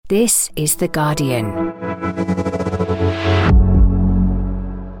This is The Guardian.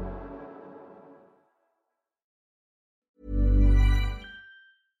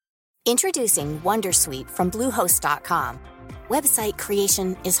 Introducing Wondersuite from Bluehost.com. Website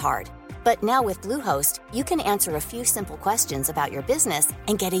creation is hard, but now with Bluehost, you can answer a few simple questions about your business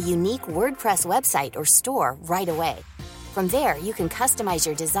and get a unique WordPress website or store right away. From there, you can customize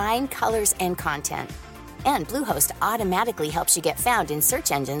your design, colors, and content. And Bluehost automatically helps you get found in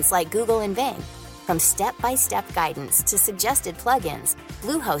search engines like Google and Bing. From step-by-step guidance to suggested plugins,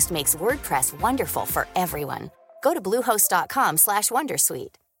 Bluehost makes WordPress wonderful for everyone. Go to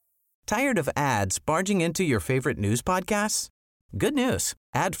bluehost.com/wondersuite. Tired of ads barging into your favorite news podcasts? Good news.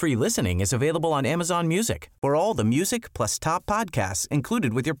 Ad-free listening is available on Amazon Music for all the music plus top podcasts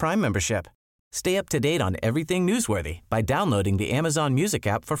included with your Prime membership. Stay up to date on everything newsworthy by downloading the Amazon Music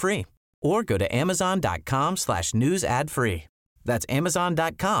app for free or go to amazon.com/news ad free. That's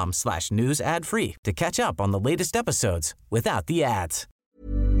amazon.com/news ad free to catch up on the latest episodes without the ads.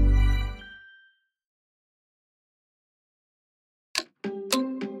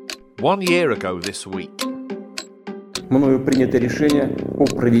 One year ago this week, мною принято решение о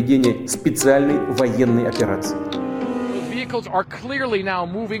проведении специальной военной операции. Those vehicles are clearly now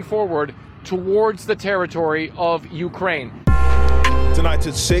moving forward towards the territory of Ukraine. Tonight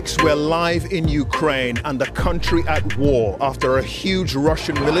at 6, we're live in Ukraine and the country at war after a huge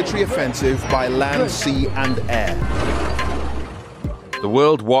Russian military offensive by land, sea and air. the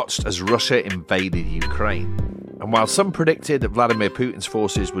world watched as Russia invaded Ukraine. And while some predicted that Vladimir Putin's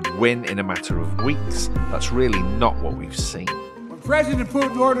forces would win in a matter of weeks, that's really not what we've seen. When President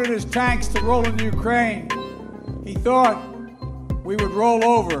Putin ordered his tanks to roll into Ukraine, he thought we would roll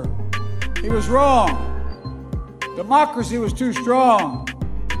over. He was wrong. Democracy was too strong.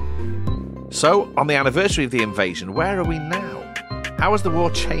 So, on the anniversary of the invasion, where are we now? How has the war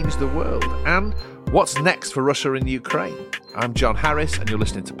changed the world? And what's next for Russia and Ukraine? I'm John Harris, and you're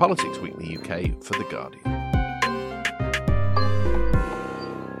listening to Politics Weekly UK for The Guardian.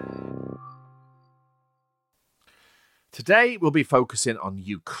 Today, we'll be focusing on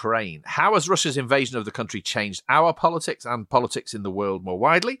Ukraine. How has Russia's invasion of the country changed our politics and politics in the world more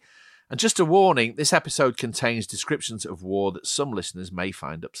widely? And just a warning, this episode contains descriptions of war that some listeners may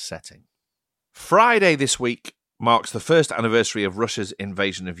find upsetting. Friday this week marks the first anniversary of Russia's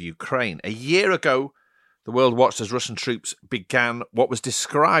invasion of Ukraine. A year ago, the world watched as Russian troops began what was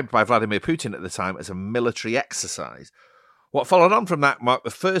described by Vladimir Putin at the time as a military exercise. What followed on from that marked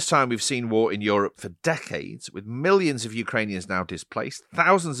the first time we've seen war in Europe for decades, with millions of Ukrainians now displaced,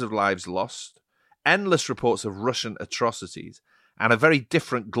 thousands of lives lost, endless reports of Russian atrocities, and a very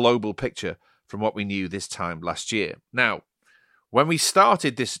different global picture from what we knew this time last year. Now, when we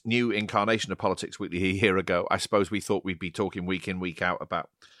started this new incarnation of Politics Weekly a year ago, I suppose we thought we'd be talking week in, week out about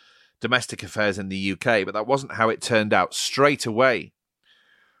domestic affairs in the UK, but that wasn't how it turned out. Straight away,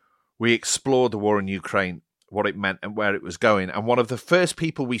 we explored the war in Ukraine, what it meant and where it was going. And one of the first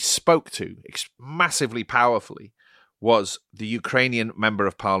people we spoke to, massively powerfully, was the Ukrainian Member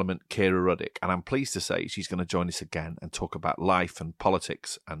of Parliament, Kira Rudik. And I'm pleased to say she's going to join us again and talk about life and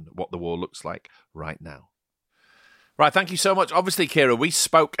politics and what the war looks like right now. Right, thank you so much. Obviously, Kira, we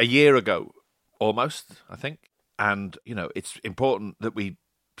spoke a year ago, almost, I think. And, you know, it's important that we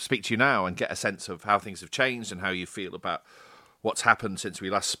speak to you now and get a sense of how things have changed and how you feel about what's happened since we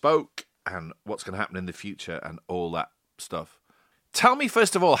last spoke and what's going to happen in the future and all that stuff. Tell me,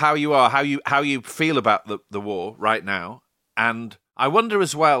 first of all, how you are, how you feel about the war right now. And I wonder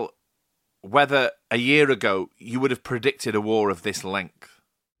as well whether a year ago you would have predicted a war of this length.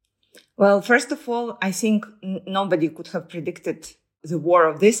 Well, first of all, I think nobody could have predicted the war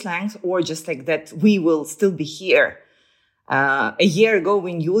of this length or just like that we will still be here. A year ago,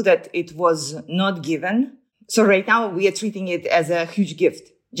 we knew that it was not given. So right now we are treating it as a huge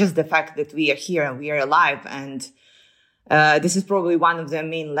gift. Just the fact that we are here and we are alive. And this is probably one of the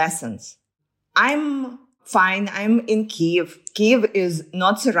main lessons. I'm fine. I'm in Kyiv. Kyiv is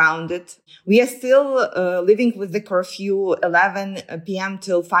not surrounded. We are still living with the curfew 11 p.m.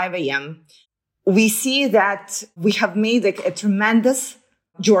 till 5 a.m. We see that we have made a tremendous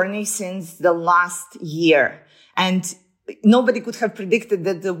journey since the last year. And nobody could have predicted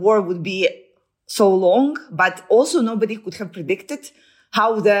that the war would be so long, but also nobody could have predicted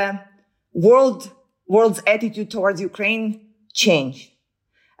how the world's attitude towards Ukraine changed.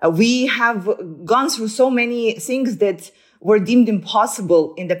 We have gone through so many things that were deemed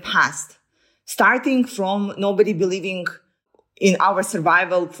impossible in the past, starting from nobody believing in our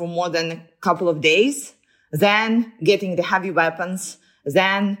survival for more than a couple of days, then getting the heavy weapons,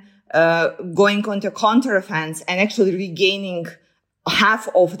 then going on to counteroffense and actually regaining half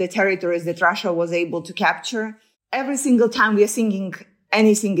of the territories that Russia was able to capture. Every single time we are thinking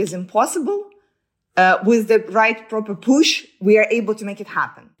anything is impossible, with the right proper push, we are able to make it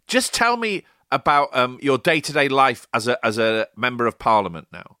happen. Just tell me about your day-to-day life as a member of parliament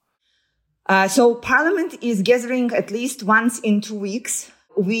now. So parliament is gathering at least once in 2 weeks.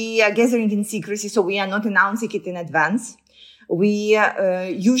 We are gathering in secrecy, so we are not announcing it in advance. We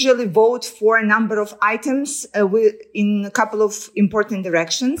usually vote for a number of items in a couple of important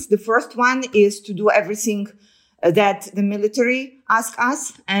directions. The first one is to do everything that the military asks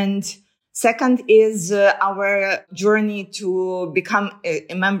us. And second is our journey to become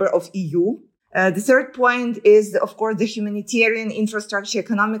a member of EU. The third point is, of course, the humanitarian infrastructure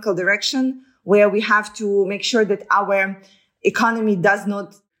economical direction, where we have to make sure that our economy does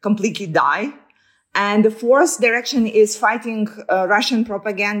not completely die. And the fourth direction is fighting Russian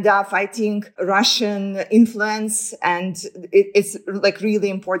propaganda, fighting Russian influence. And it's like really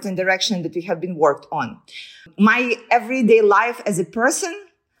important direction that we have been worked on. My everyday life as a person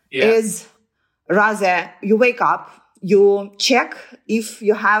is rather, you wake up, you check if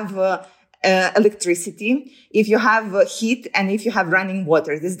you have electricity, if you have heat, and if you have running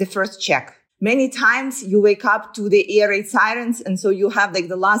water. This is the first check. Many times you wake up to the air raid sirens, and so you have like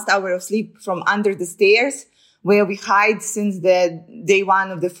the last hour of sleep from under the stairs, where we hide since the day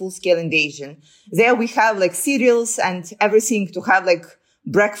one of the full-scale invasion. There we have like cereals and everything to have like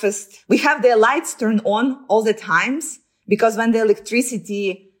breakfast. We have the lights turned on all the times, because when the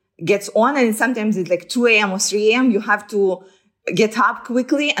electricity gets on, and sometimes it's like 2 a.m. or 3 a.m., you have to get up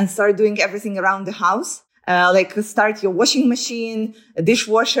quickly and start doing everything around the house. Like start your washing machine,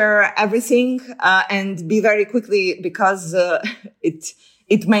 dishwasher, everything, and be very quickly, because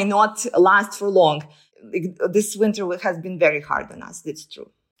it may not last for long. This winter has been very hard on us. That's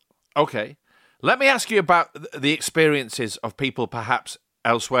true. Okay. Let me ask you about the experiences of people perhaps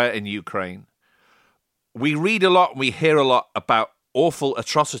elsewhere in Ukraine. We read a lot and we hear a lot about awful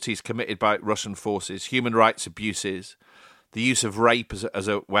atrocities committed by Russian forces, human rights abuses, the use of rape as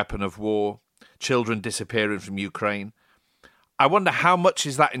a weapon of war, children disappearing from Ukraine. I wonder how much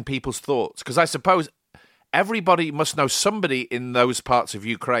is that in people's thoughts? Because I suppose everybody must know somebody in those parts of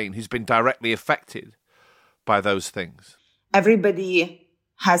Ukraine who's been directly affected by those things. Everybody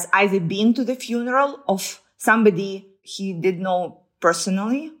has either been to the funeral of somebody he did know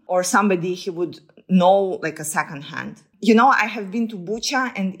personally, or somebody he would know like a second hand. You know, I have been to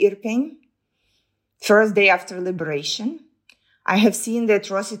Bucha and Irpin, first day after liberation. I have seen the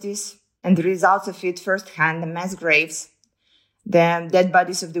atrocities and the results of it firsthand, the mass graves, the dead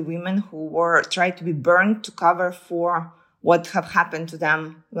bodies of the women who were tried to be burned to cover for what have happened to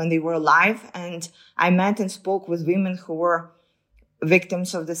them when they were alive. And I met and spoke with women who were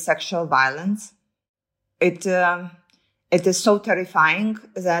victims of the sexual violence. It is so terrifying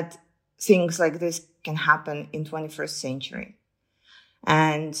that things like this can happen in 21st century.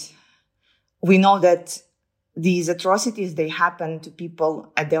 And we know that these atrocities, they happen to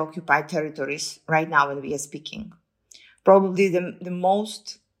people at the occupied territories right now when we are speaking. Probably the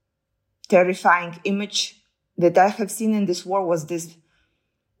most terrifying image that I have seen in this war was this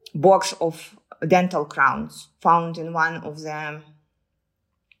box of dental crowns found in one of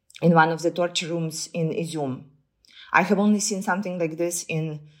the torture rooms in Izum. I have only seen something like this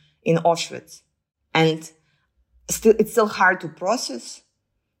in Auschwitz. And it's still hard to process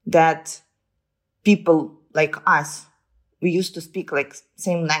that people like us, we used to speak like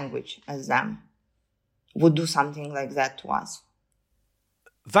same language as them, would do something like that to us.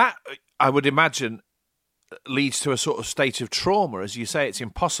 That, I would imagine, leads to a sort of state of trauma. As you say, it's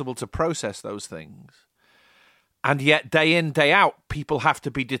impossible to process those things. And yet, day in, day out, people have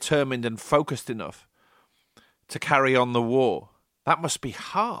to be determined and focused enough to carry on the war. That must be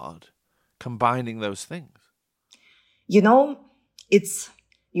hard, combining those things. You know,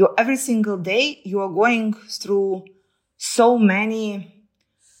 every single day you are going through so many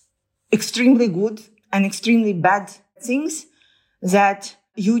extremely good and extremely bad things that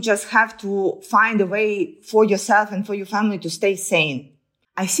you just have to find a way for yourself and for your family to stay sane.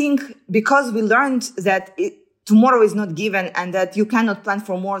 I think because we learned that tomorrow is not given and that you cannot plan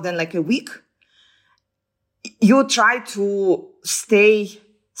for more than like a week, you try to stay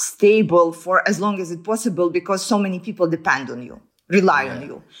stable for as long as it's possible, because so many people depend on you, rely on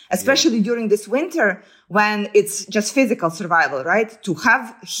you, especially during this winter when it's just physical survival, right? To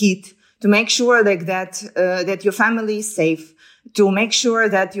have heat, to make sure like that your family is safe, to make sure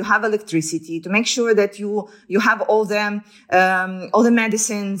that you have electricity, to make sure that you have all the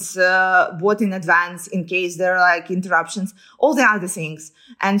medicines bought in advance in case there are like interruptions, all the other things.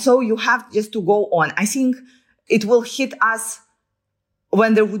 And so you have just to go on. I think it will hit us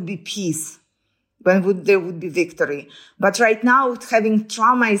when there would be peace, there would be victory. But right now, having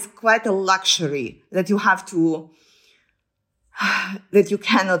trauma is quite a luxury that you have to, that you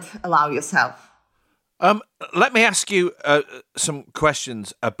cannot allow yourself. Let me ask you some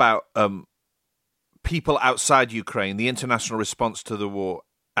questions about people outside Ukraine, the international response to the war,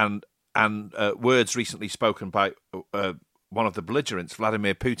 and words recently spoken by one of the belligerents,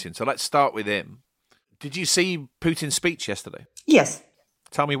 Vladimir Putin. So let's start with him. Did you see Putin's speech yesterday? Yes.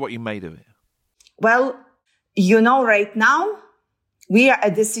 Tell me what you made of it. Well, right now, we are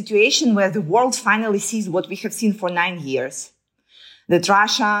at this situation where the world finally sees what we have seen for 9 years. That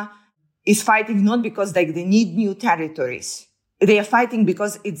Russia is fighting not because they need new territories. They are fighting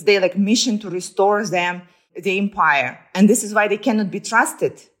because it's their mission to restore them, the empire. And this is why they cannot be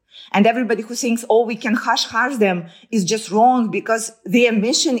trusted. And everybody who thinks, we can hush them is just wrong, because their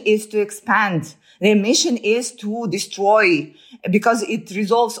mission is to expand. Their mission is to destroy, because it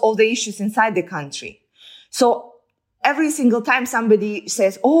resolves all the issues inside the country. So every single time somebody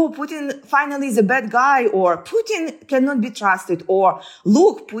says, Putin finally is a bad guy, or Putin cannot be trusted, or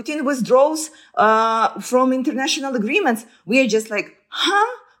look, Putin withdraws from international agreements, we are just like,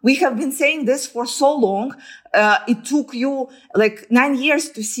 we have been saying this for so long. It took you 9 years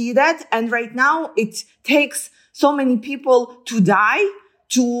to see that. And right now it takes so many people to die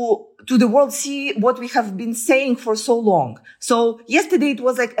to the world see what we have been saying for so long. So yesterday it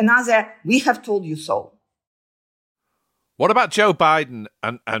was another, we have told you so. What about Joe Biden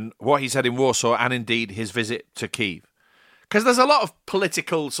and what he said in Warsaw, and indeed his visit to Kyiv? Because there's a lot of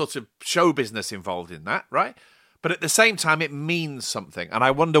political sort of show business involved in that, right? But at the same time, it means something. And I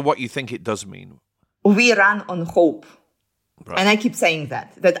wonder what you think it does mean. We run on hope. Right. And I keep saying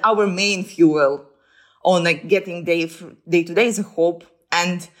that our main fuel on getting day to day is hope.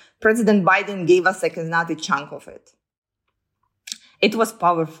 And President Biden gave us another chunk of it. It was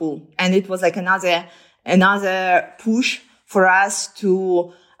powerful. And it was another push for us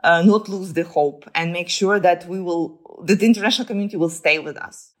to not lose the hope and make sure that that the international community will stay with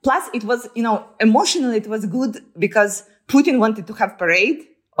us. Plus, it was, emotionally, it was good because Putin wanted to have parade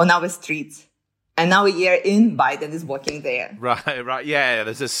on our streets. And now a year in, Biden is walking there. Right. Yeah,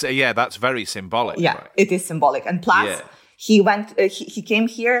 that's very symbolic. Yeah, right. It is symbolic. And plus, he came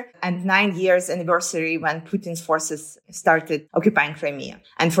here and 9 years anniversary when Putin's forces started occupying Crimea.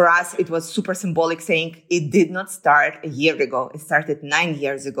 And for us, it was super symbolic, saying it did not start a year ago. It started 9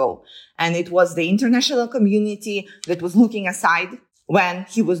 years ago. And it was the international community that was looking aside when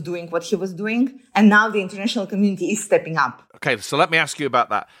he was doing what he was doing. And now the international community is stepping up. Okay, so let me ask you about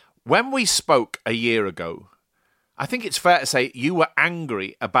that. When we spoke a year ago, I think it's fair to say you were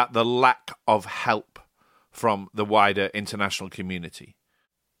angry about the lack of help from the wider international community.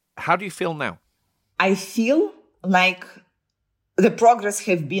 How do you feel now? I feel like the progress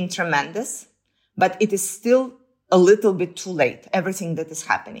has been tremendous, but it is still a little bit too late, everything that is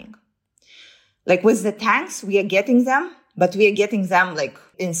happening. With the tanks, we are getting them, but we are getting them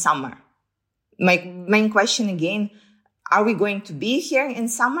in summer. My main question again, are we going to be here in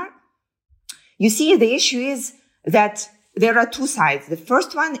summer? You see, the issue is that there are two sides. The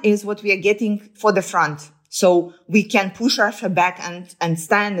first one is what we are getting for the front. So we can push Russia back and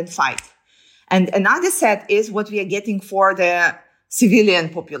stand and fight. And another set is what we are getting for the civilian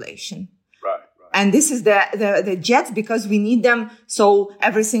population. Right. And this is the jets, because we need them. So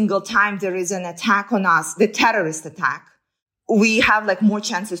every single time there is an attack on us, the terrorist attack, we have more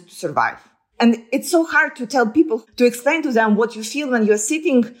chances to survive. And it's so hard to tell people, to explain to them what you feel when you're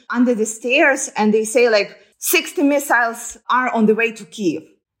sitting under the stairs and they say 60 missiles are on the way to Kyiv.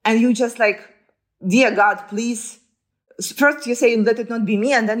 And you just dear God, please. First you say, let it not be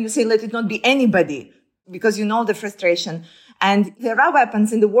me. And then you say, let it not be anybody, because you know the frustration. And there are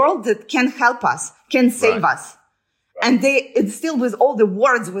weapons in the world that can help us, can save us. And it's still, with all the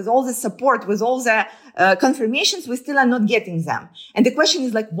words, with all the support, with all the confirmations, we still are not getting them. And the question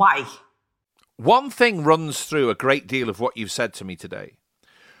is why? One thing runs through a great deal of what you've said to me today,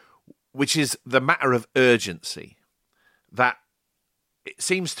 which is the matter of urgency. That it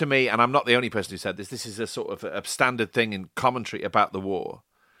seems to me, and I'm not the only person who said this is a sort of a standard thing in commentary about the war,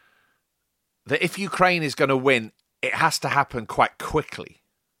 that if Ukraine is going to win, it has to happen quite quickly.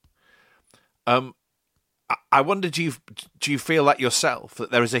 I wonder, do you feel that yourself,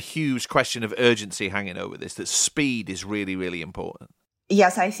 that there is a huge question of urgency hanging over this, that speed is really, really important?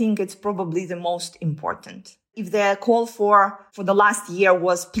 Yes, I think it's probably the most important. If the call for the last year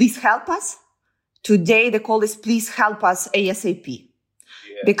was, please help us, today the call is, please help us ASAP.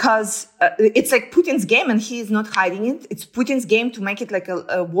 Yeah. Because it's Putin's game, and he is not hiding it. It's Putin's game to make it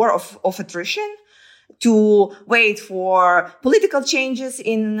a war of attrition. to wait for political changes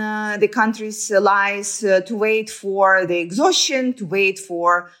in the country's lives, to wait for the exhaustion, to wait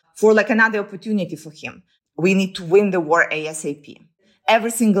for like another opportunity for him. We need to win the war ASAP.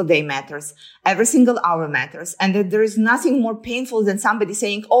 Every single day matters. Every single hour matters. And that there is nothing more painful than somebody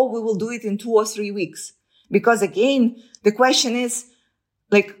saying, oh, we will do it in 2 or 3 weeks. Because again, the question is,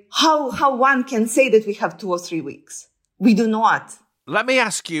 like, how one can say that we have 2 or 3 weeks? We do not. Let me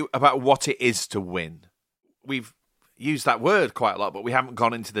ask you about what it is to win. We've used that word quite a lot, but we haven't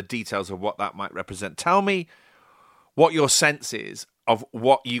gone into the details of what that might represent. Tell me what your sense is of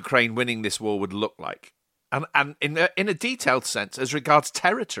what Ukraine winning this war would look like. And in a detailed sense, as regards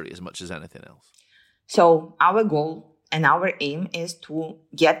territory as much as anything else. So our goal and our aim is to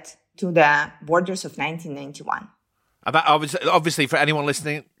get to the borders of 1991. And that obviously, for anyone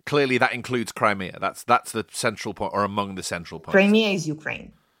listening, clearly that includes Crimea. That's the central point, or among the central points. Crimea is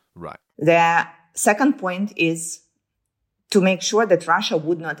Ukraine. Right. The second point is to make sure that Russia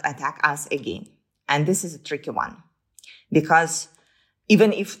would not attack us again. And this is a tricky one. Because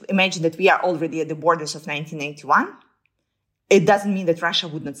even if, imagine that we are already at the borders of 1981, it doesn't mean that Russia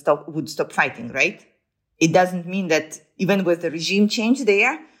would stop fighting, right? It doesn't mean that even with the regime change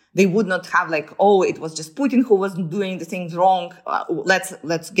there, they would not have like, oh, it was just Putin who was doing the things wrong.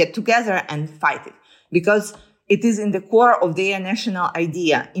 Let's get together and fight it. Because it is in the core of their national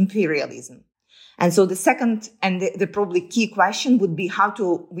idea, imperialism. And so the second and the probably key question would be, how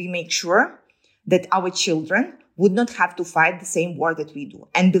do we make sure that our children would not have to fight the same war that we do?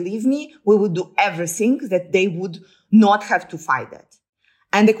 And believe me, we would do everything that they would not have to fight it.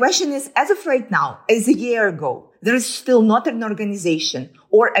 And the question is, as of right now, as a year ago, there is still not an organization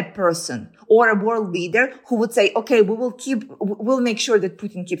or a person or a world leader who would say, okay, we'll make sure that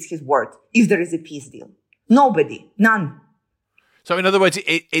Putin keeps his word if there is a peace deal. Nobody, none. So in other words,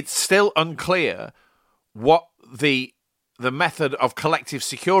 it's still unclear what the method of collective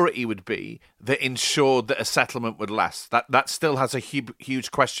security would be that ensured that a settlement would last. That still has a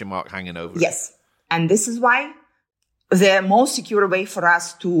huge question mark hanging over it. Yes. And this is why the most secure way for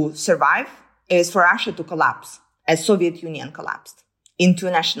us to survive is for Russia to collapse, as Soviet Union collapsed into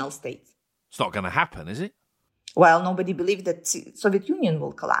a national state. It's not going to happen, is it? Well, nobody believed that Soviet Union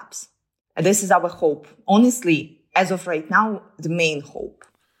will collapse. And this is our hope. Honestly, as of right now, the main hope.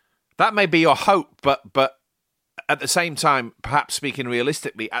 That may be your hope, but at the same time, perhaps speaking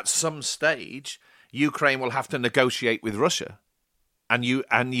realistically, at some stage, Ukraine will have to negotiate with Russia, and you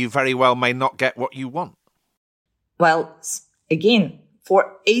very well may not get what you want. Well, again,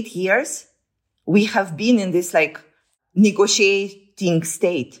 for 8 years, we have been in this like negotiating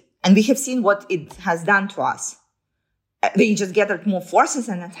state, and we have seen what it has done to us. They just gathered more forces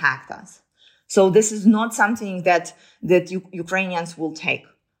and attacked us. So this is not something that Ukrainians will take,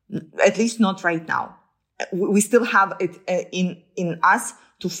 at least not right now. We still have it in us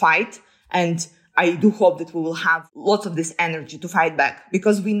to fight, and I do hope that we will have lots of this energy to fight back,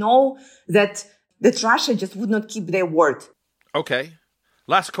 because we know that Russia just would not keep their word. Okay.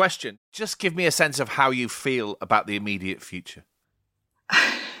 Last question. Just give me a sense of how you feel about the immediate future.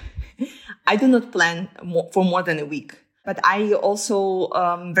 I do not plan for more than a week, but I also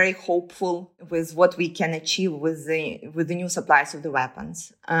very hopeful with what we can achieve with the new supplies of the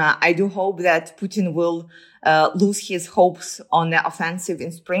weapons. I do hope that Putin will lose his hopes on the offensive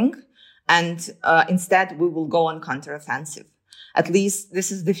in spring, and instead we will go on counteroffensive. At least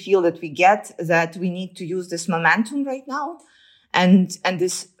this is the feel that we get, that we need to use this momentum right now and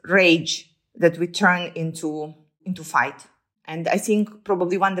this rage that we turn into fight. And I think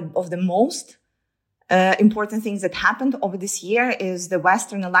probably one of the most important things that happened over this year is the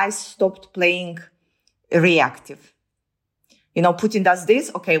Western allies stopped playing reactive. You know, Putin does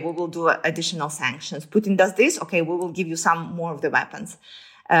this, okay, we will do additional sanctions. Putin does this, okay, we will give you some more of the weapons.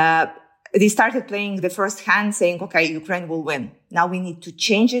 They started playing the first hand, saying, okay, Ukraine will win. Now we need to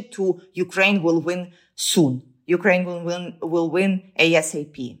change it to Ukraine will win soon. Ukraine will win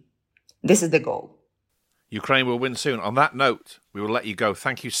ASAP. This is the goal. Ukraine will win soon. On that note, we will let you go.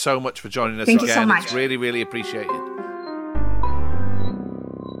 Thank you so much for joining us again. Thank you so much. It's really, really appreciated.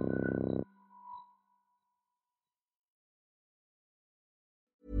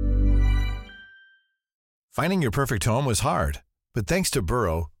 Finding your perfect home was hard, but thanks to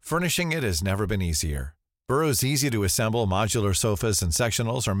Burrow, furnishing it has never been easier. Burrow's easy-to-assemble modular sofas and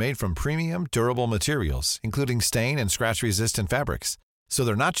sectionals are made from premium, durable materials, including stain and scratch-resistant fabrics. So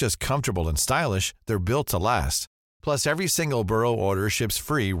they're not just comfortable and stylish, they're built to last. Plus, every single Burrow order ships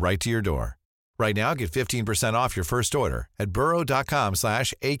free right to your door. Right now, get 15% off your first order at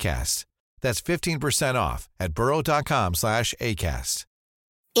burrow.com/ACAST. That's 15% off at burrow.com/ACAST.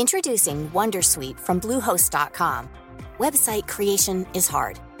 Introducing Wondersuite from Bluehost.com. Website creation is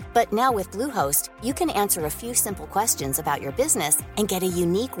hard, but now with Bluehost, you can answer a few simple questions about your business and get a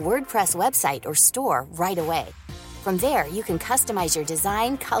unique WordPress website or store right away. From there, you can customize your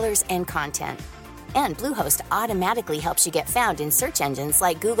design, colors, and content. And Bluehost automatically helps you get found in search engines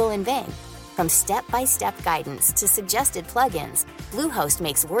like Google and Bing. From step-by-step guidance to suggested plugins, Bluehost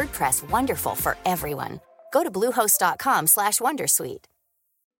makes WordPress wonderful for everyone. Go to bluehost.com/wondersuite.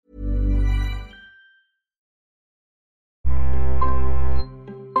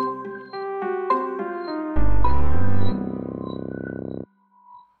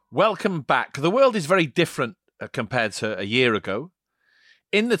 Welcome back. The world is very different compared to a year ago.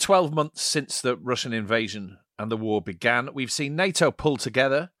 In the 12 months since the Russian invasion and the war began, we've seen NATO pull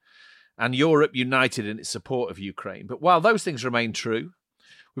together and Europe united in its support of Ukraine. But while those things remain true,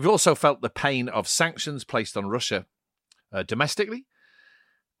 we've also felt the pain of sanctions placed on Russia domestically.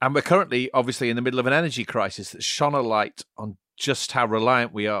 And we're currently, obviously, in the middle of an energy crisis that's shone a light on just how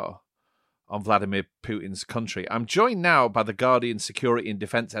reliant we are on Vladimir Putin's country. I'm joined now by The Guardian security and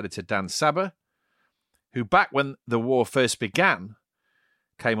defence editor Dan Saber, who back when the war first began,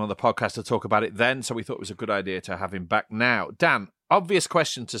 came on the podcast to talk about it then, so we thought it was a good idea to have him back now. Dan, obvious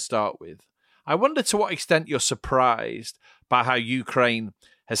question to start with. I wonder to what extent you're surprised by how Ukraine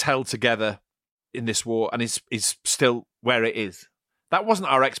has held together in this war and is still where it is. That wasn't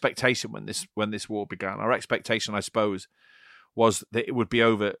our expectation when this war began. Our expectation, I suppose, was that it would be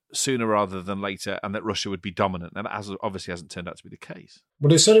over sooner rather than later and that Russia would be dominant. And that obviously hasn't turned out to be the case.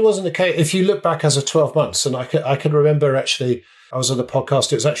 Well, it certainly wasn't the case. If you look back as of 12 months, and I can remember actually, I was on the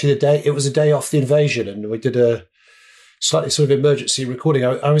podcast, it was actually a day off the invasion, and we did a slightly sort of emergency recording.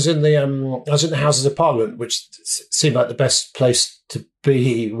 I was in the Houses of Parliament, which seemed like the best place to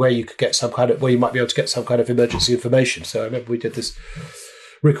be, where you could get where you might be able to get some kind of emergency information. So I remember we did this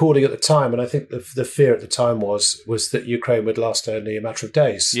recording at the time, and I think the fear at the time was that Ukraine would last only a matter of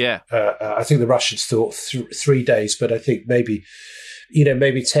days. Yeah, I think the Russians thought 3 days, but I think maybe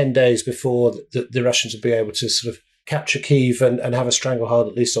 10 days before the Russians would be able to sort of capture Kyiv and have a stranglehold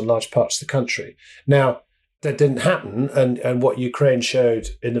at least on large parts of the country. Now, that didn't happen, and what Ukraine showed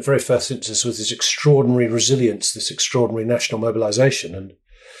in the very first instance was this extraordinary resilience, this extraordinary national mobilization, and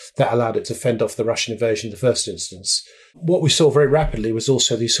that allowed it to fend off the Russian invasion in the first instance. What we saw very rapidly was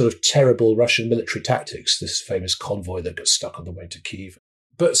also these sort of terrible Russian military tactics, this famous convoy that got stuck on the way to Kyiv.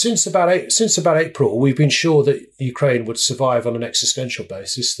 But since about April, we've been sure that Ukraine would survive on an existential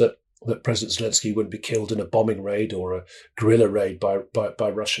basis, that President Zelensky wouldn't be killed in a bombing raid or a guerrilla raid by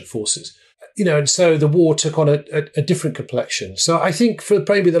Russian forces. And so the war took on a different complexion. So I think for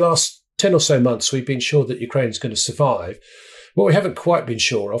maybe the last 10 or so months, we've been sure that Ukraine's going to survive. What we haven't quite been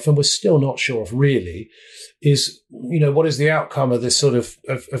sure of, and we're still not sure of really, is, what is the outcome of this sort of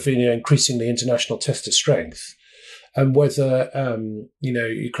increasingly international test of strength, and whether,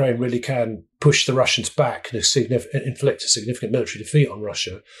 Ukraine really can push the Russians back and inflict a significant military defeat on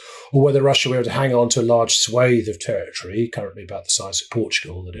Russia, or whether Russia will be able to hang on to a large swathe of territory, currently about the size of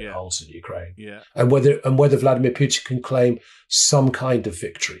Portugal, that it holds in Ukraine, and whether Vladimir Putin can claim some kind of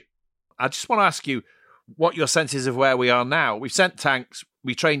victory. I just want to ask you what your sense is of where we are now. We've sent tanks,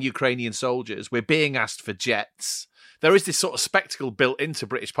 we train Ukrainian soldiers, we're being asked for jets. There is this sort of spectacle built into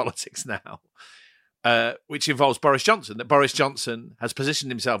British politics now, which involves Boris Johnson, that Boris Johnson has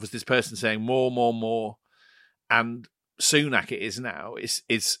positioned himself as this person saying more, and Sunak, it is now,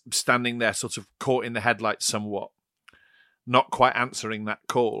 is standing there sort of caught in the headlights somewhat, not quite answering that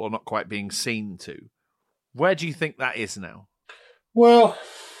call or not quite being seen to. Where do you think that is now? Well,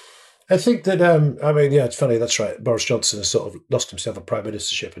 I think that, it's funny, that's right. Boris Johnson has sort of lost himself a prime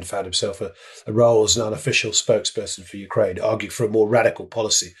ministership and found himself a role as an unofficial spokesperson for Ukraine, arguing for a more radical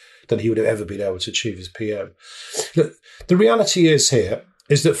policy than he would have ever been able to achieve as PM. Look, the reality is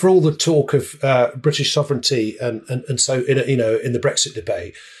that for all the talk of British sovereignty and so, in the Brexit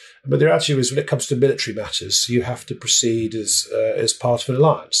debate, but the reality is when it comes to military matters, you have to proceed as part of an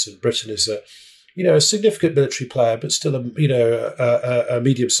alliance. And Britain is a significant military player, but still a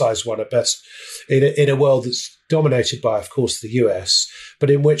medium-sized one at best in a world that's dominated by, of course, the US, but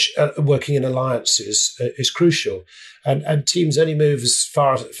in which working in alliances is crucial. And teams only move as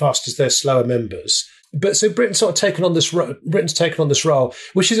fast as their slower members. But so Britain's taken on this role,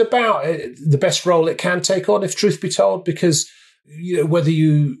 which is about the best role it can take on, if truth be told, because whether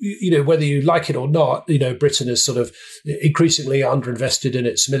you like it or not, Britain is sort of increasingly underinvested in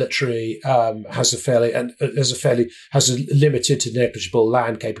its military, has a limited to negligible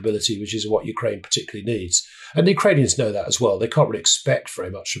land capability, which is what Ukraine particularly needs. And the Ukrainians know that as well. They can't really expect very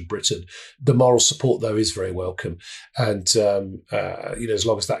much from Britain. The moral support, though, is very welcome. And, as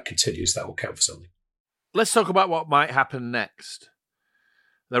long as that continues, that will count for something. Let's talk about what might happen next.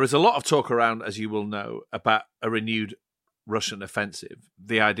 There is a lot of talk around, as you will know, about a renewed Russian offensive.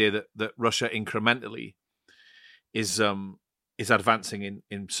 The idea that Russia incrementally is advancing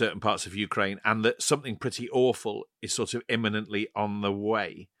in certain parts of Ukraine, and that something pretty awful is sort of imminently on the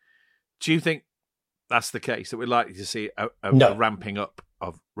way. Do you think that's the case, that we're likely to see a ramping up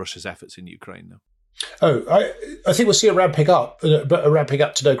of Russia's efforts in Ukraine now? I think we'll see a ramping up, but a ramping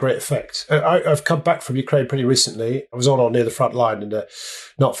up to no great effect. I've come back from Ukraine pretty recently. I was on or near the front line,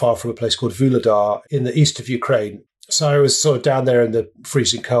 not far from a place called Vuhledar in the east of Ukraine. So I was sort of down there in the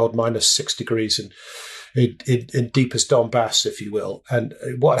freezing cold, -6 degrees, and in deepest Donbass, if you will. And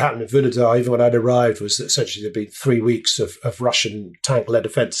what happened in Vuhledar, even when I'd arrived, was that essentially there'd been 3 weeks of Russian tank-led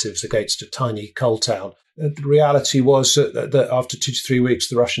offensives against a tiny coal town. The reality was that after 2 to 3 weeks,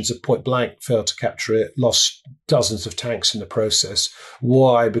 the Russians at point blank failed to capture it, lost dozens of tanks in the process.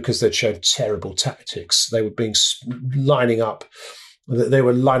 Why? Because they'd shown terrible tactics. They were lining up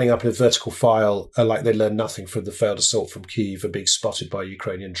in a vertical file, like they learned nothing from the failed assault from Kyiv and being spotted by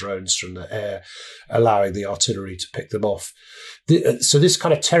Ukrainian drones from the air, allowing the artillery to pick them off. So this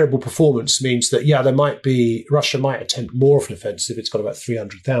kind of terrible performance means that, Russia might attempt more of an offensive. It's got about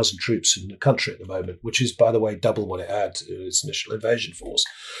 300,000 troops in the country at the moment, which is, by the way, double what it had in its initial invasion force,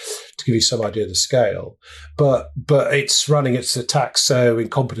 to give you some idea of the scale. But it's running its attacks so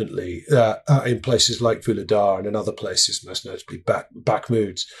incompetently in places like Vuhledar and in other places, most notably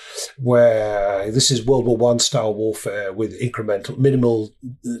Bakhmut, where this is World War I style warfare with minimal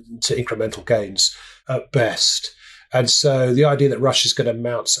to incremental gains at best. And so the idea that Russia's going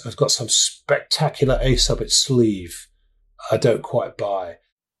to has got some spectacular ace up its sleeve, I don't quite buy.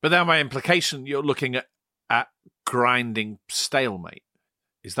 But then by implication, you're looking at grinding stalemate.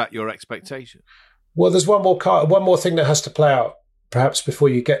 Is that your expectation? Well, there's one more thing that has to play out, perhaps before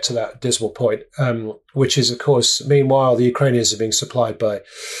you get to that dismal point, which is, of course, meanwhile, the Ukrainians are being supplied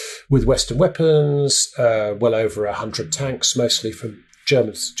with Western weapons, well over 100 tanks, mostly from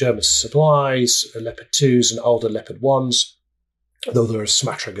German supplies, Leopard 2s and older Leopard 1s, though there are a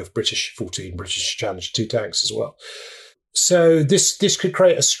smattering of 14 British Challenger 2 tanks as well. So this could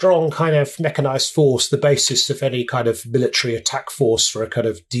create a strong kind of mechanized force, the basis of any kind of military attack force for a kind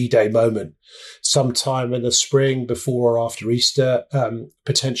of D-Day moment, sometime in the spring, before or after Easter,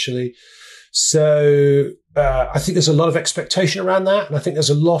 potentially. So I think there's a lot of expectation around that, and I think there's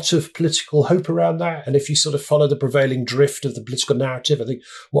a lot of political hope around that. And if you sort of follow the prevailing drift of the political narrative, I think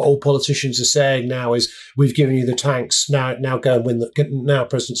what all politicians are saying now is, we've given you the tanks, now go and win now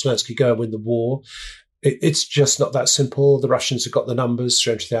President Zelensky, go and win the war. It's just not that simple. The Russians have got the numbers,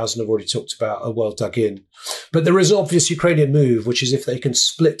 300,000 I've already talked about, are well dug in. But there is an obvious Ukrainian move, which is if they can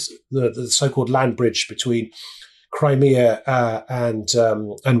split the so-called land bridge between Crimea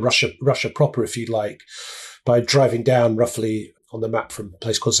and Russia proper, if you like, by driving down roughly on the map from a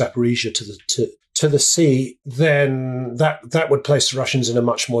place called Zaporizhia to the sea, then that would place the Russians in a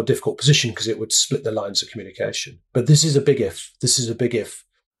much more difficult position, because it would split the lines of communication. But this is a big if.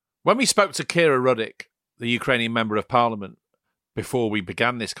 When we spoke to Kira Rudik, the Ukrainian Member of Parliament, before we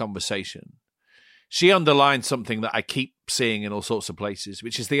began this conversation, she underlined something that I keep seeing in all sorts of places,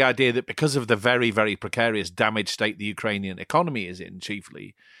 which is the idea that because of the very, very precarious, damaged state the Ukrainian economy is in,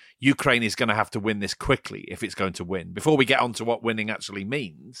 chiefly, Ukraine is going to have to win this quickly if it's going to win. Before we get on to what winning actually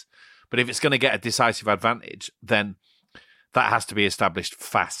means, but if it's going to get a decisive advantage, then that has to be established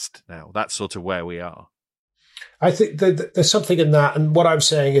fast now. That's sort of where we are. I think there's something in that, and what I'm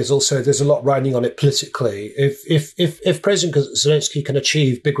saying is also there's a lot riding on it politically. If President Zelensky can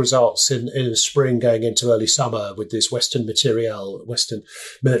achieve big results in the spring going into early summer with this Western materiel, Western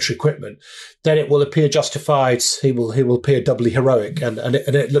military equipment, then it will appear justified. He will appear doubly heroic, and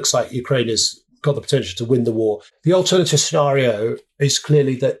it looks like Ukraine has got the potential to win the war. The alternative scenario is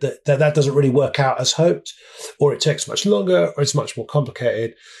clearly that doesn't really work out as hoped, or it takes much longer, or it's much more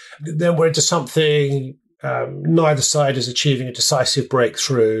complicated. Then we're into something. Neither side is achieving a decisive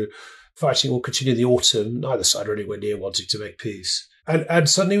breakthrough. Fighting will continue the autumn. Neither side are anywhere near wanting to make peace. And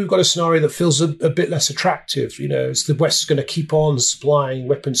suddenly we've got a scenario that feels a bit less attractive. As the West is going to keep on supplying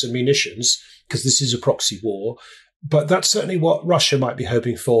weapons and munitions, because this is a proxy war. But that's certainly what Russia might be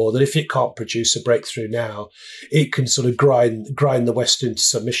hoping for, that if it can't produce a breakthrough now, it can sort of grind the West into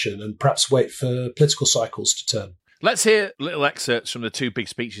submission and perhaps wait for political cycles to turn. Let's hear little excerpts from the two big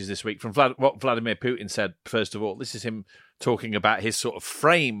speeches this week from what Vladimir Putin said, first of all. This is him talking about his sort of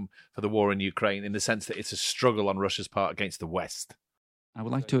frame for the war in Ukraine in the sense that it's a struggle on Russia's part against the West. I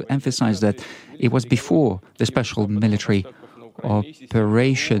would like to emphasize that it was before the special military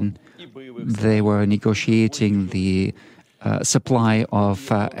operation. They were negotiating the supply of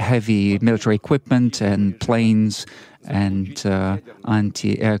heavy military equipment and planes and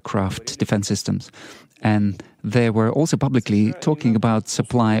anti-aircraft defense systems. And they were also publicly talking about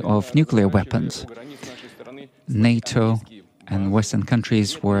supply of nuclear weapons. NATO and Western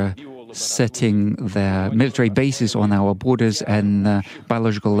countries were setting their military bases on our borders and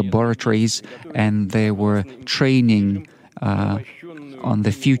biological laboratories, and they were training on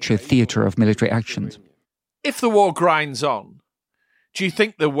the future theater of military actions. If the war grinds on, do you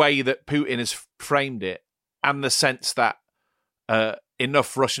think the way that Putin has framed it and the sense that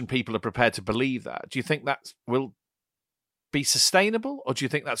enough Russian people are prepared to believe that, do you think that will be sustainable, or do you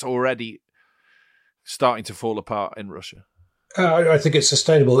think that's already starting to fall apart in Russia? I think it's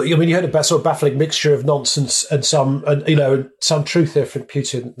sustainable. I mean, you had a sort of baffling mixture of nonsense and some truth there from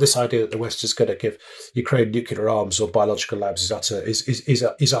Putin. This idea that the West is going to give Ukraine nuclear arms or biological labs is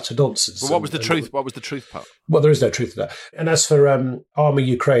utter nonsense. But what was the truth? What was the truth part? Well, there is no truth to that. And as for arming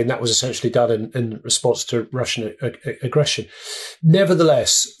Ukraine, that was essentially done in response to Russian aggression.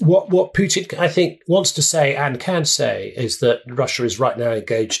 Nevertheless, what Putin, I think, wants to say and can say is that Russia is right now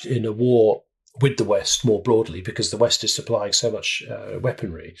engaged in a war with the West more broadly, because the West is supplying so much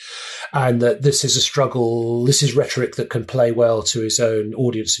weaponry, and that this is a struggle, this is rhetoric that can play well to his own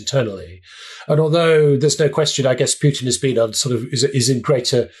audience internally. And although there's no question, I guess Putin has been on is in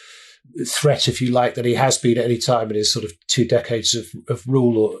greater threat, if you like, than he has been at any time in his sort of 2 decades of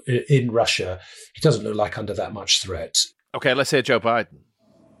rule in Russia, he doesn't look like under that much threat. Okay, let's hear Joe Biden.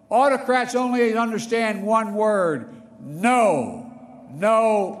 Autocrats only understand one word: no,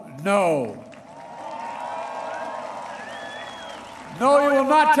 no, no. No, you will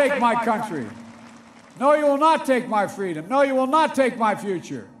not take my country. No, you will not take my freedom. No, you will not take my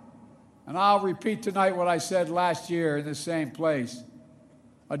future. And I'll repeat tonight what I said last year in the same place.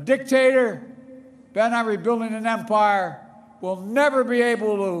 A dictator bent on rebuilding an empire will never be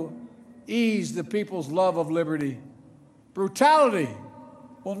able to ease the people's love of liberty. Brutality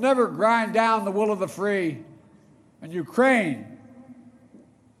will never grind down the will of the free. And Ukraine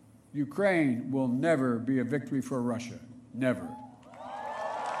will never be a victory for Russia. Never.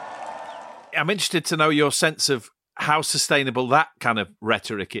 I'm interested to know your sense of how sustainable that kind of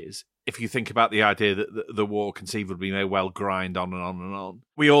rhetoric is, if you think about the idea that the war conceivably may well grind on and on and on.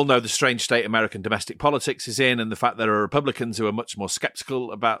 We all know the strange state American domestic politics is in, and the fact that there are Republicans who are much more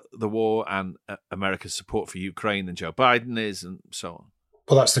sceptical about the war and America's support for Ukraine than Joe Biden is, and so on.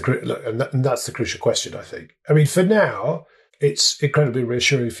 Well, that's the crucial question, I think. I mean, for now, it's incredibly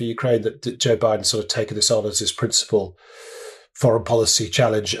reassuring for Ukraine that Joe Biden's sort of taken this on as his principal foreign policy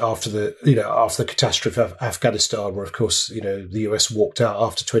challenge after the catastrophe of Afghanistan, where, of course, the US walked out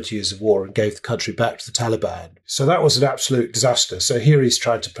after 20 years of war and gave the country back to the Taliban. So that was an absolute disaster. So here he's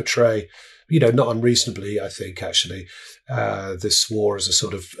trying to portray, not unreasonably, I think, actually, this war as a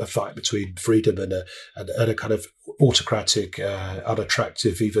sort of a fight between freedom and a kind of autocratic,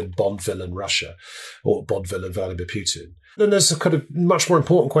 unattractive, even Bond villain Russia, or Bond villain Vladimir Putin. Then there's a kind of much more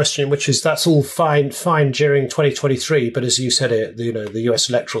important question, which is that's all fine during 2023, but as you said, the US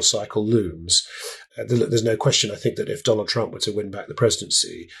electoral cycle looms. There's no question, I think, that if Donald Trump were to win back the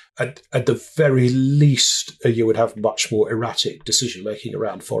presidency, at the very least, you would have much more erratic decision-making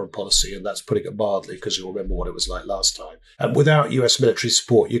around foreign policy, and that's putting it mildly, because you'll remember what it was like last time. And without US military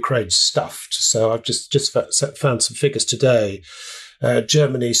support, Ukraine's stuffed. So I've just found some figures today.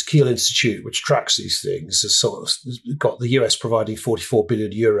 Germany's Kiel Institute, which tracks these things, has sort of got the US providing 44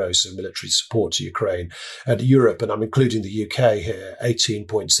 billion euros of military support to Ukraine, and Europe, and I'm including the UK here,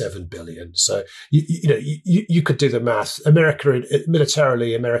 18.7 billion. So you could do the math.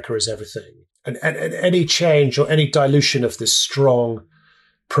 Militarily, America is everything, and any change or any dilution of this strong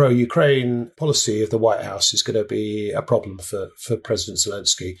pro-Ukraine policy of the White House is going to be a problem for President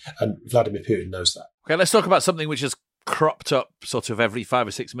Zelensky, and Vladimir Putin knows that. Okay, let's talk about something which has cropped up sort of every 5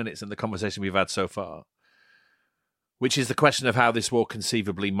 or 6 minutes in the conversation we've had so far, which is the question of how this war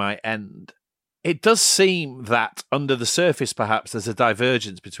conceivably might end. It does seem that under the surface, perhaps, there's a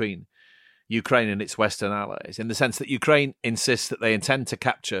divergence between Ukraine and its Western allies, in the sense that Ukraine insists that they intend to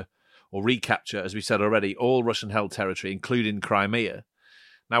capture or recapture, as we said already, all Russian-held territory, including Crimea.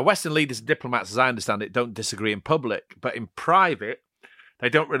 Now, Western leaders and diplomats, as I understand it, don't disagree in public, but in private, they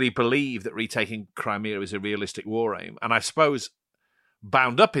don't really believe that retaking Crimea is a realistic war aim. And I suppose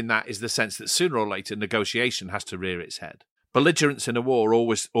bound up in that is the sense that sooner or later negotiation has to rear its head. Belligerents in a war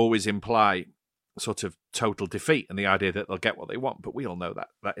always imply sort of total defeat and the idea that they'll get what they want. But we all know that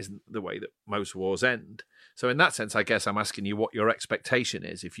that isn't the way that most wars end. So in that sense, I guess I'm asking you what your expectation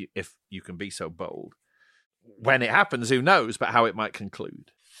is, if you can be so bold. When it happens, who knows, but how it might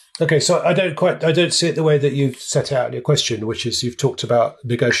conclude. Okay, so I don't see it the way that you've set out in your question, which is you've talked about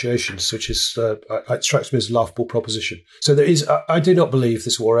negotiations, which is it strikes me as a laughable proposition. So I do not believe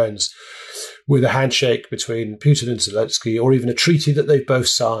this war ends with a handshake between Putin and Zelensky, or even a treaty that they've both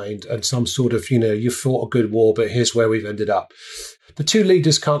signed and some sort of, you fought a good war, but here's where we've ended up. The two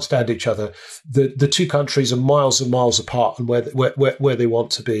leaders can't stand each other. The two countries are miles and miles apart on where they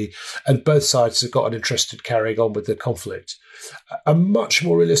want to be, and both sides have got an interest in carrying on with the conflict. A much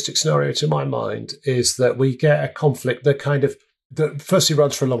more realistic scenario, to my mind, is that we get a conflict that firstly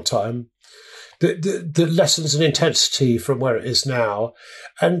runs for a long time, that lessens in intensity from where it is now,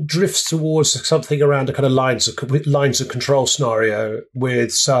 and drifts towards something around a kind of lines of control scenario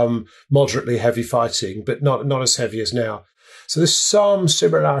with some moderately heavy fighting, but not as heavy as now. So there's some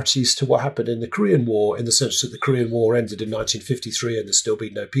similarities to what happened in the Korean War, in the sense that the Korean War ended in 1953 and there's still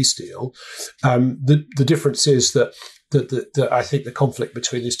been no peace deal. The difference is that I think the conflict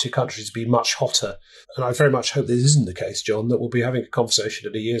between these two countries will be much hotter. And I very much hope this isn't the case, John, that we'll be having a conversation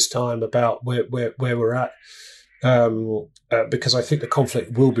in a year's time about where we're at. Because I think the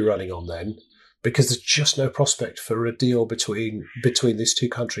conflict will be running on then, because there's just no prospect for a deal between these two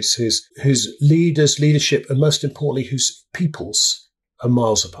countries whose leadership, and most importantly, whose peoples are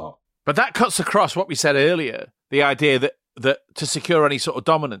miles apart. But that cuts across what we said earlier, the idea that to secure any sort of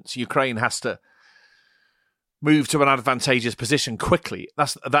dominance, Ukraine has to move to an advantageous position quickly.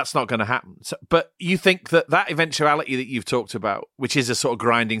 That's not going to happen. So, but you think that eventuality that you've talked about, which is a sort of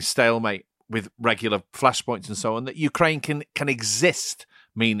grinding stalemate with regular flashpoints and so on, that Ukraine can exist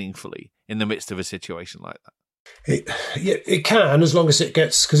meaningfully in the midst of a situation like that? It can, as long as it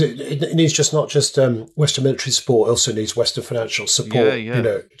gets, because it needs not just Western military support, it also needs Western financial support,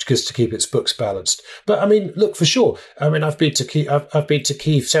 just to keep its books balanced. But I mean, look, for sure. I mean, I've been to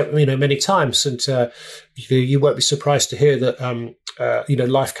Kyiv, many times, and you won't be surprised to hear that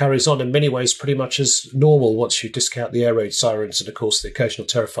life carries on in many ways pretty much as normal once you discount the air raid sirens and, of course, the occasional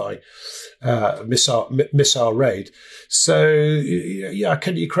terrifying missile raid. So,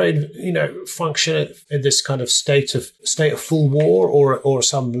 can Ukraine, function in this kind of state of full war or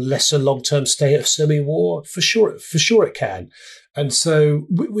some lesser long-term state of semi-war? For sure it can. And so,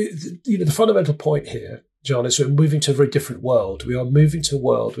 the fundamental point here, John, is we're moving to a very different world. We are moving to a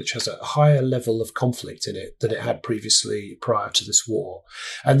world which has a higher level of conflict in it than it had previously prior to this war.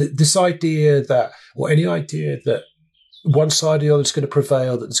 And this idea that one side or the other is going to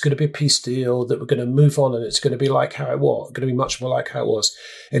prevail, that there's going to be a peace deal, that we're going to move on and it's going to be like how it was, going to be much more like how it was,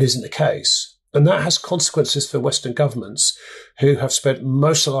 it isn't the case. And that has consequences for Western governments who have spent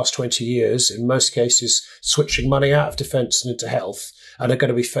most of the last 20 years, in most cases, switching money out of defence and into health, and are going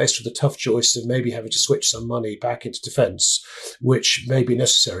to be faced with the tough choice of maybe having to switch some money back into defence, which may be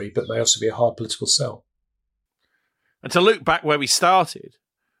necessary, but may also be a hard political sell. And to look back where we started,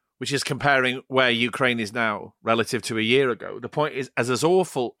 which is comparing where Ukraine is now relative to a year ago, the point is, as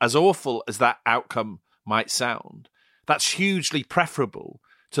awful as that outcome might sound, that's hugely preferable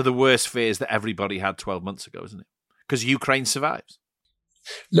to the worst fears that everybody had 12 months ago, isn't it? Because Ukraine survives.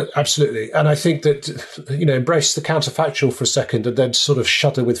 Look, absolutely. And I think that, embrace the counterfactual for a second and then sort of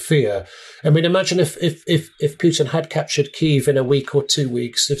shudder with fear. I mean, imagine if Putin had captured Kyiv in a week or 2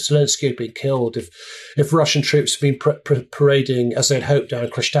 weeks, if Zelensky had been killed, if Russian troops had been parading, as they'd hoped, down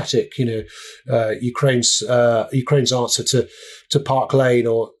Krestatik, Ukraine's answer to Park Lane,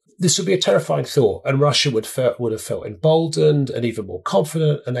 or this would be a terrifying thought, and Russia would have felt emboldened and even more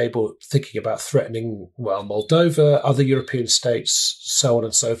confident and able, thinking about threatening, Moldova, other European states, so on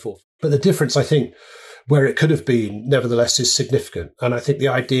and so forth. But the difference, I think, where it could have been, nevertheless, is significant. And I think the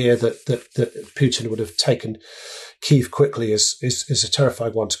idea that Putin would have taken Kyiv quickly is a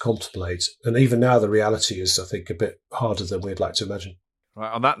terrifying one to contemplate. And even now, the reality is, I think, a bit harder than we'd like to imagine.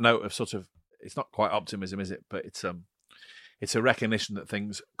 Right. On that note of sort of, it's not quite optimism, is it? But it's a recognition that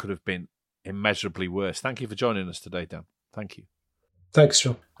things could have been immeasurably worse. Thank you for joining us today, Dan. Thank you. Thanks,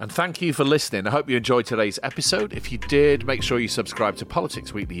 John. And thank you for listening. I hope you enjoyed today's episode. If you did, make sure you subscribe to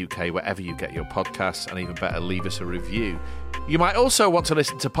Politics Weekly UK wherever you get your podcasts, and even better, leave us a review. You might also want to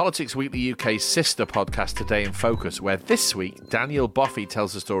listen to Politics Weekly UK's sister podcast, Today in Focus, where this week Daniel Boffey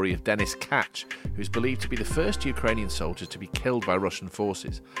tells the story of Denis Kach, who's believed to be the first Ukrainian soldier to be killed by Russian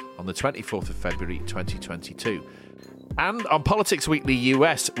forces on the 24th of February 2022. And on Politics Weekly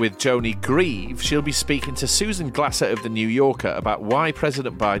US with Joni Grieve, she'll be speaking to Susan Glasser of The New Yorker about why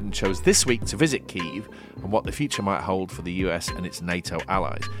President Biden chose this week to visit Kyiv and what the future might hold for the US and its NATO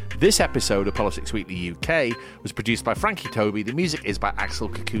allies. This episode of Politics Weekly UK was produced by Frankie Toby, the music is by Axel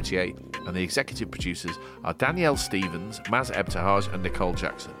Kacoutié, and the executive producers are Danielle Stevens, Maz Ebtehaj and Nicole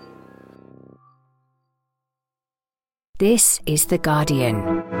Jackson. This is The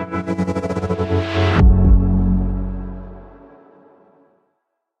Guardian.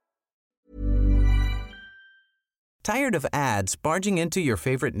 Tired of ads barging into your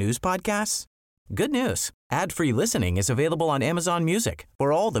favorite news podcasts? Good news. Ad-free listening is available on Amazon Music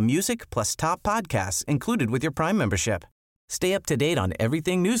for all the music plus top podcasts included with your Prime membership. Stay up to date on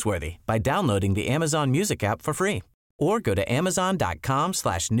everything newsworthy by downloading the Amazon Music app for free or go to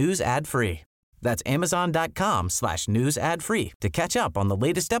amazon.com/news ad free. That's amazon.com/news ad free to catch up on the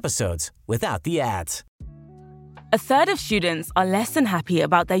latest episodes without the ads. A third of students are less than happy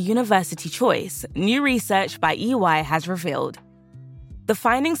about their university choice, new research by EY has revealed. The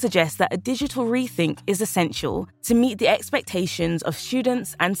findings suggest that a digital rethink is essential to meet the expectations of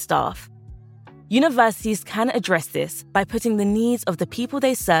students and staff. Universities can address this by putting the needs of the people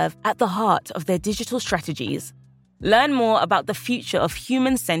they serve at the heart of their digital strategies. Learn more about the future of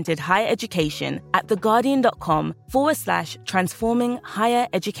human-centered higher education at theguardian.com/transforming higher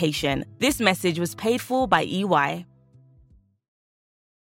education. This message was paid for by EY.